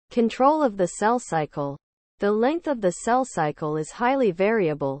Control of the cell cycle. The length of the cell cycle is highly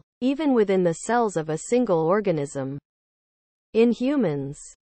variable, even within the cells of a single organism. In humans,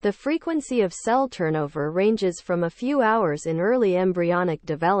 the frequency of cell turnover ranges from a few hours in early embryonic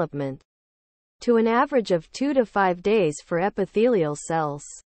development to an average of 2 to 5 days for epithelial cells,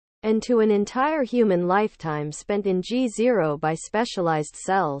 and to an entire human lifetime spent in G0 by specialized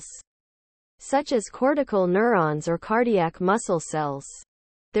cells, such as cortical neurons or cardiac muscle cells.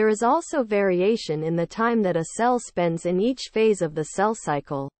 There is also variation in the time that a cell spends in each phase of the cell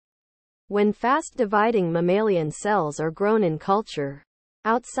cycle. When fast-dividing mammalian cells are grown in culture,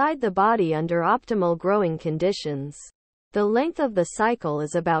 outside the body under optimal growing conditions, the length of the cycle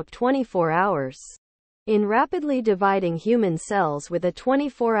is about 24 hours. In rapidly dividing human cells with a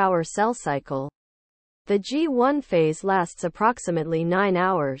 24-hour cell cycle, the G1 phase lasts approximately 9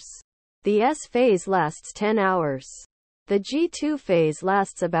 hours. The S phase lasts 10 hours. The G2 phase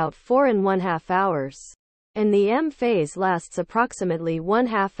lasts about 4.5 hours. And the M phase lasts approximately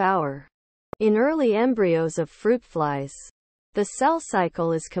 1/2 hour. In early embryos of fruit flies, the cell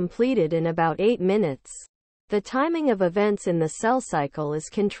cycle is completed in about 8 minutes. The timing of events in the cell cycle is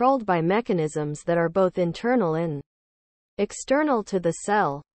controlled by mechanisms that are both internal and external to the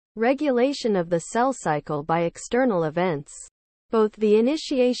cell. Regulation of the cell cycle by external events. Both the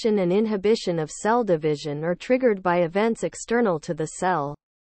initiation and inhibition of cell division are triggered by events external to the cell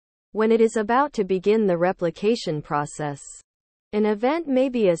when it is about to begin the replication process. An event may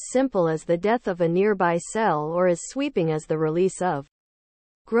be as simple as the death of a nearby cell or as sweeping as the release of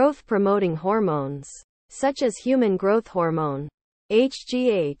growth-promoting hormones, such as human growth hormone,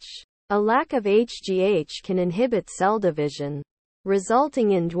 HGH. A lack of HGH can inhibit cell division,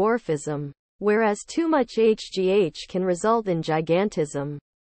 resulting in dwarfism, whereas too much HGH can result in gigantism.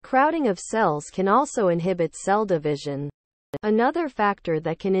 Crowding of cells can also inhibit cell division. Another factor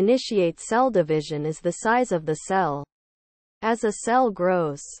that can initiate cell division is the size of the cell. As a cell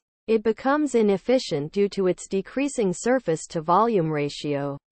grows, it becomes inefficient due to its decreasing surface to volume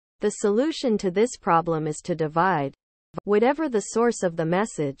ratio. The solution to this problem is to divide. Whatever the source of the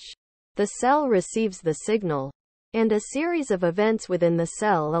message, the cell receives the signal, and a series of events within the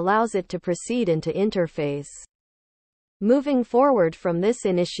cell allows it to proceed into interphase. Moving forward from this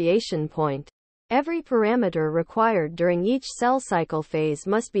initiation point, every parameter required during each cell cycle phase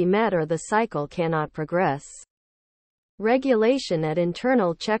must be met or the cycle cannot progress. Regulation at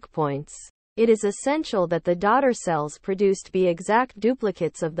internal checkpoints. It is essential that the daughter cells produced be exact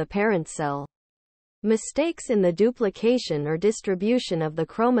duplicates of the parent cell. Mistakes in the duplication or distribution of the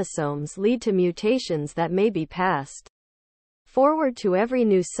chromosomes lead to mutations that may be passed forward to every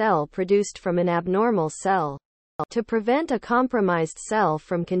new cell produced from an abnormal cell. To prevent a compromised cell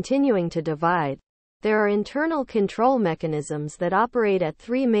from continuing to divide, there are internal control mechanisms that operate at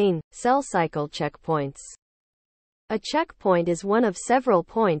 3 main cell cycle checkpoints. A checkpoint is one of several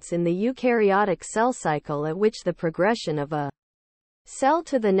points in the eukaryotic cell cycle at which the progression of a cell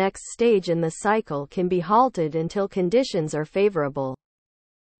to the next stage in the cycle can be halted until conditions are favorable.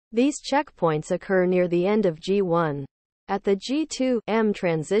 These checkpoints occur near the end of G1, at the G2-M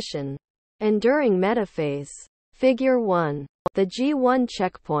transition, and during metaphase. Figure 1. The G1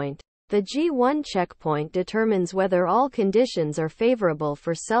 checkpoint. The G1 checkpoint determines whether all conditions are favorable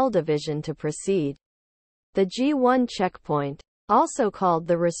for cell division to proceed. The G1 checkpoint, also called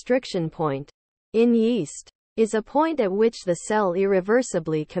the restriction point, in yeast, is a point at which the cell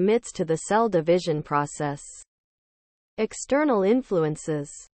irreversibly commits to the cell division process. External influences,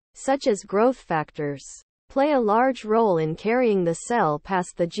 such as growth factors, play a large role in carrying the cell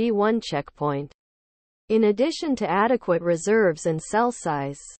past the G1 checkpoint. In addition to adequate reserves and cell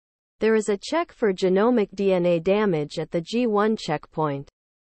size, there is a check for genomic DNA damage at the G1 checkpoint.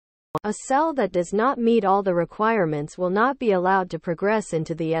 A cell that does not meet all the requirements will not be allowed to progress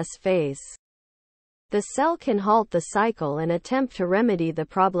into the S phase. The cell can halt the cycle and attempt to remedy the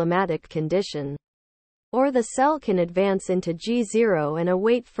problematic condition. Or the cell can advance into G0 and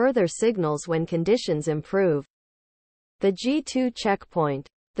await further signals when conditions improve. The G2 checkpoint.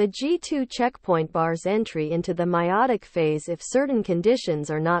 The G2 checkpoint bars entry into the meiotic phase if certain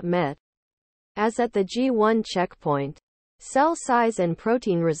conditions are not met. As at the G1 checkpoint, cell size and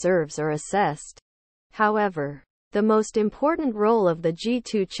protein reserves are assessed. However, the most important role of the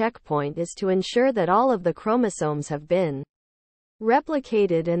G2 checkpoint is to ensure that all of the chromosomes have been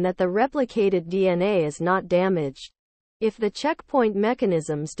replicated and that the replicated DNA is not damaged. If the checkpoint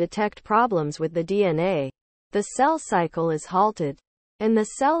mechanisms detect problems with the DNA, the cell cycle is halted, and the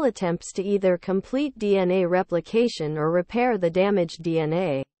cell attempts to either complete DNA replication or repair the damaged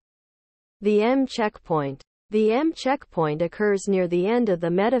DNA. The M checkpoint. The M checkpoint occurs near the end of the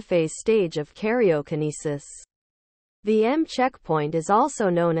metaphase stage of karyokinesis. The M checkpoint is also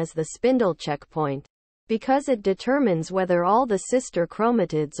known as the spindle checkpoint, because it determines whether all the sister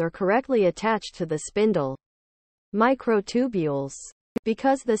chromatids are correctly attached to the spindle microtubules.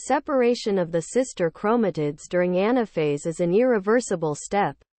 Because the separation of the sister chromatids during anaphase is an irreversible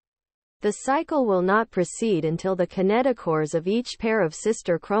step, the cycle will not proceed until the kinetochores of each pair of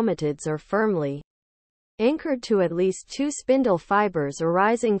sister chromatids are firmly anchored to at least two spindle fibers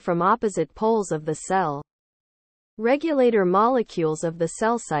arising from opposite poles of the cell. Regulator molecules of the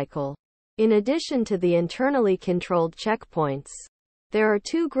cell cycle. In addition to the internally controlled checkpoints, there are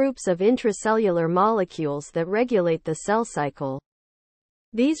two groups of intracellular molecules that regulate the cell cycle.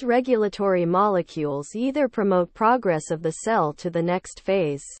 These regulatory molecules either promote progress of the cell to the next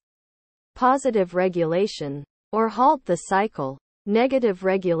phase, positive regulation, or halt the cycle, negative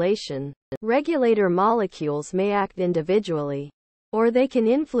regulation. Regulator molecules may act individually, or they can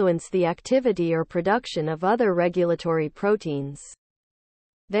influence the activity or production of other regulatory proteins.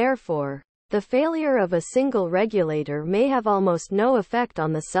 Therefore, the failure of a single regulator may have almost no effect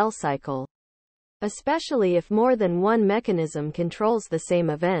on the cell cycle, especially if more than one mechanism controls the same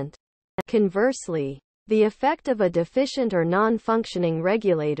event. Conversely, the effect of a deficient or non-functioning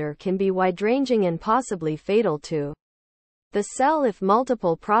regulator can be wide-ranging and possibly fatal to the cell if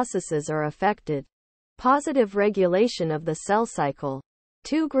multiple processes are affected. Positive regulation of the cell cycle.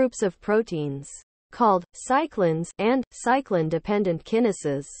 Two groups of proteins, called cyclins and cyclin-dependent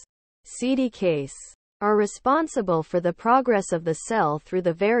kinases, CDKs, are responsible for the progress of the cell through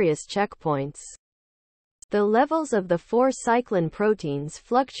the various checkpoints. The levels of the four cyclin proteins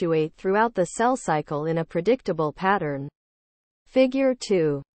fluctuate throughout the cell cycle in a predictable pattern. Figure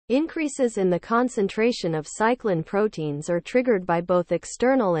 2. Increases in the concentration of cyclin proteins are triggered by both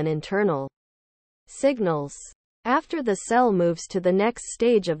external and internal signals. After the cell moves to the next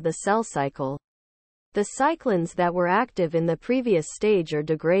stage of the cell cycle, the cyclins that were active in the previous stage are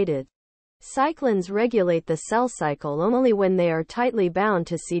degraded. Cyclins regulate the cell cycle only when they are tightly bound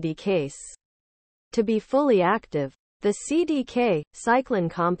to CDKs. To be fully active, the CDK cyclin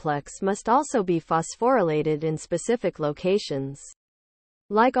complex must also be phosphorylated in specific locations.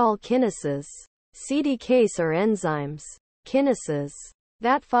 Like all kinases, CDKs are enzymes, kinases,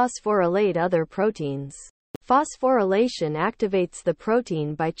 that phosphorylate other proteins. Phosphorylation activates the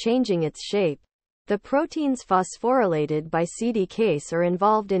protein by changing its shape. The proteins phosphorylated by CDKs are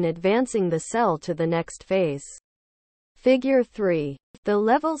involved in advancing the cell to the next phase. Figure 3. The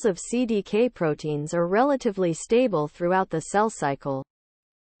levels of CDK proteins are relatively stable throughout the cell cycle.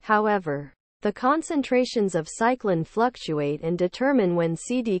 However, the concentrations of cyclin fluctuate and determine when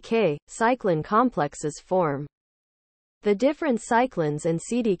CDK cyclin complexes form. The different cyclins and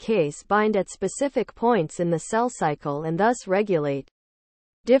CDKs bind at specific points in the cell cycle and thus regulate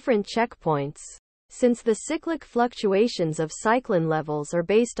different checkpoints. Since the cyclic fluctuations of cyclin levels are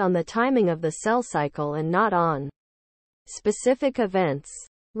based on the timing of the cell cycle and not on specific events,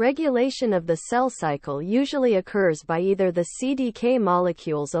 regulation of the cell cycle usually occurs by either the CDK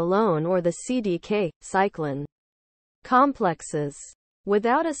molecules alone or the CDK cyclin complexes.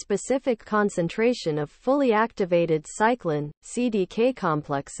 Without a specific concentration of fully activated cyclin CDK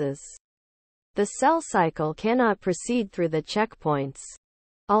complexes, the cell cycle cannot proceed through the checkpoints.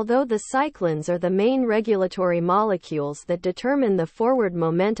 Although the cyclins are the main regulatory molecules that determine the forward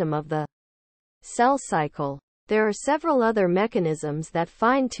momentum of the cell cycle, there are several other mechanisms that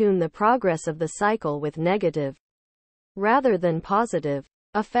fine-tune the progress of the cycle with negative, rather than positive,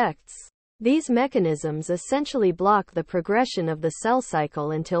 effects. These mechanisms essentially block the progression of the cell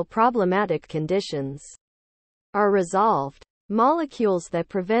cycle until problematic conditions are resolved. Molecules that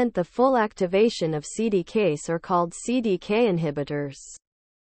prevent the full activation of CDKs are called CDK inhibitors.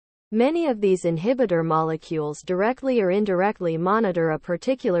 Many of these inhibitor molecules directly or indirectly monitor a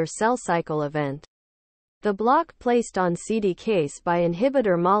particular cell cycle event. The block placed on CDKs by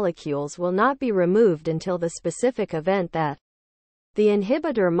inhibitor molecules will not be removed until the specific event that the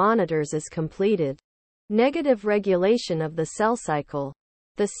inhibitor monitors is completed. Negative regulation of the cell cycle.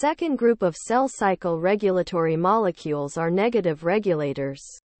 The second group of cell cycle regulatory molecules are negative regulators.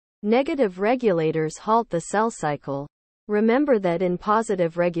 Negative regulators halt the cell cycle. Remember that in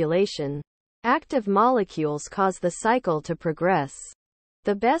positive regulation, active molecules cause the cycle to progress.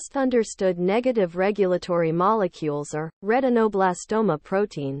 The best understood negative regulatory molecules are retinoblastoma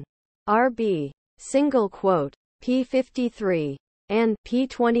protein, RB, single quote, P53, and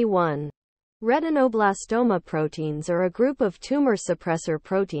P21. Retinoblastoma proteins are a group of tumor suppressor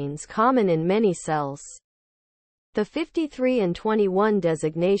proteins common in many cells. The 53 and 21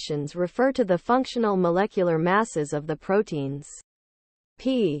 designations refer to the functional molecular masses of the proteins.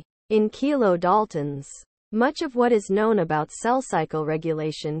 P. In kilodaltons. Much of what is known about cell cycle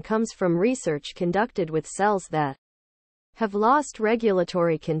regulation comes from research conducted with cells that have lost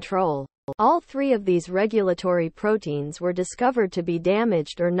regulatory control. All three of these regulatory proteins were discovered to be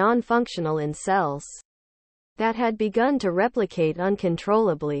damaged or non-functional in cells that had begun to replicate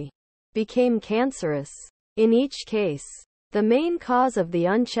uncontrollably, became cancerous. In each case, the main cause of the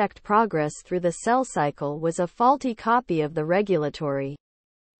unchecked progress through the cell cycle was a faulty copy of the regulatory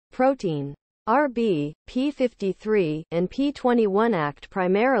protein. RB, P53, and P21 act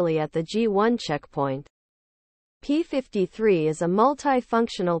primarily at the G1 checkpoint. P53 is a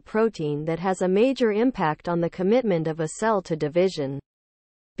multifunctional protein that has a major impact on the commitment of a cell to division,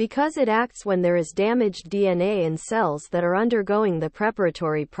 because it acts when there is damaged DNA in cells that are undergoing the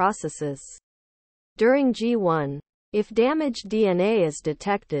preparatory processes. During G1, if damaged DNA is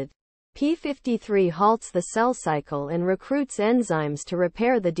detected, P53 halts the cell cycle and recruits enzymes to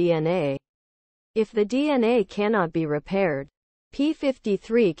repair the DNA. If the DNA cannot be repaired,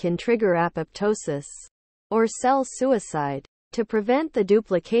 P53 can trigger apoptosis, or cell suicide, to prevent the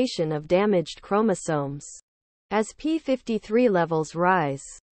duplication of damaged chromosomes. As P53 levels rise,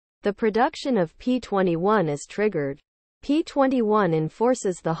 the production of P21 is triggered. P21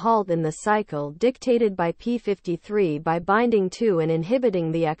 enforces the halt in the cycle dictated by P53 by binding to and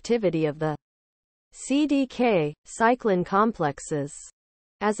inhibiting the activity of the CDK cyclin complexes.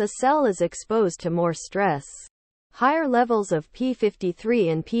 As a cell is exposed to more stress, higher levels of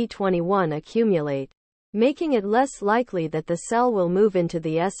P53 and P21 accumulate, making it less likely that the cell will move into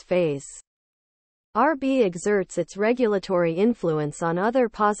the S phase. RB exerts its regulatory influence on other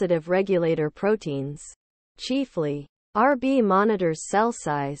positive regulator proteins. Chiefly, RB monitors cell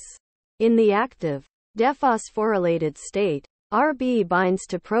size. In the active, dephosphorylated state, RB binds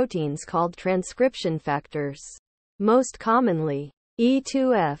to proteins called transcription factors. Most commonly,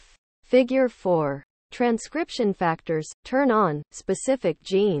 E2F. Figure 4. Transcription factors turn on specific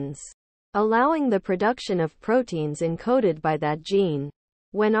genes, allowing the production of proteins encoded by that gene.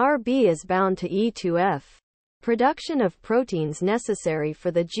 When RB is bound to E2F, production of proteins necessary for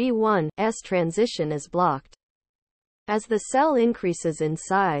the G1S transition is blocked. As the cell increases in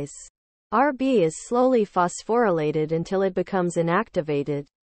size, RB is slowly phosphorylated until it becomes inactivated.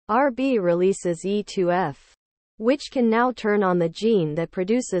 RB releases E2F, which can now turn on the gene that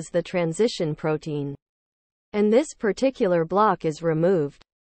produces the transition protein. And this particular block is removed.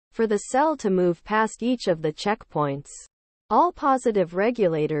 For the cell to move past each of the checkpoints, all positive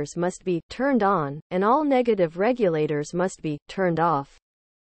regulators must be turned on, and all negative regulators must be turned off.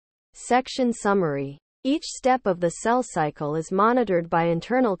 Section summary. Each step of the cell cycle is monitored by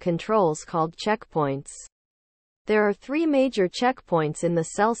internal controls called checkpoints. There are three major checkpoints in the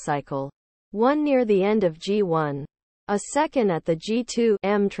cell cycle. One near the end of G1, a second at the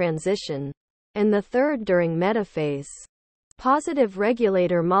G2M transition, and the third during metaphase. Positive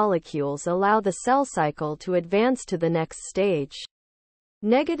regulator molecules allow the cell cycle to advance to the next stage.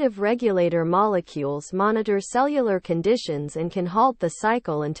 Negative regulator molecules monitor cellular conditions and can halt the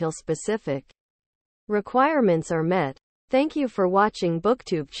cycle until specific requirements are met. Thank you for watching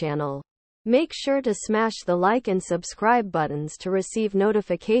BookTube channel. Make sure to smash the like and subscribe buttons to receive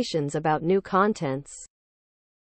notifications about new contents.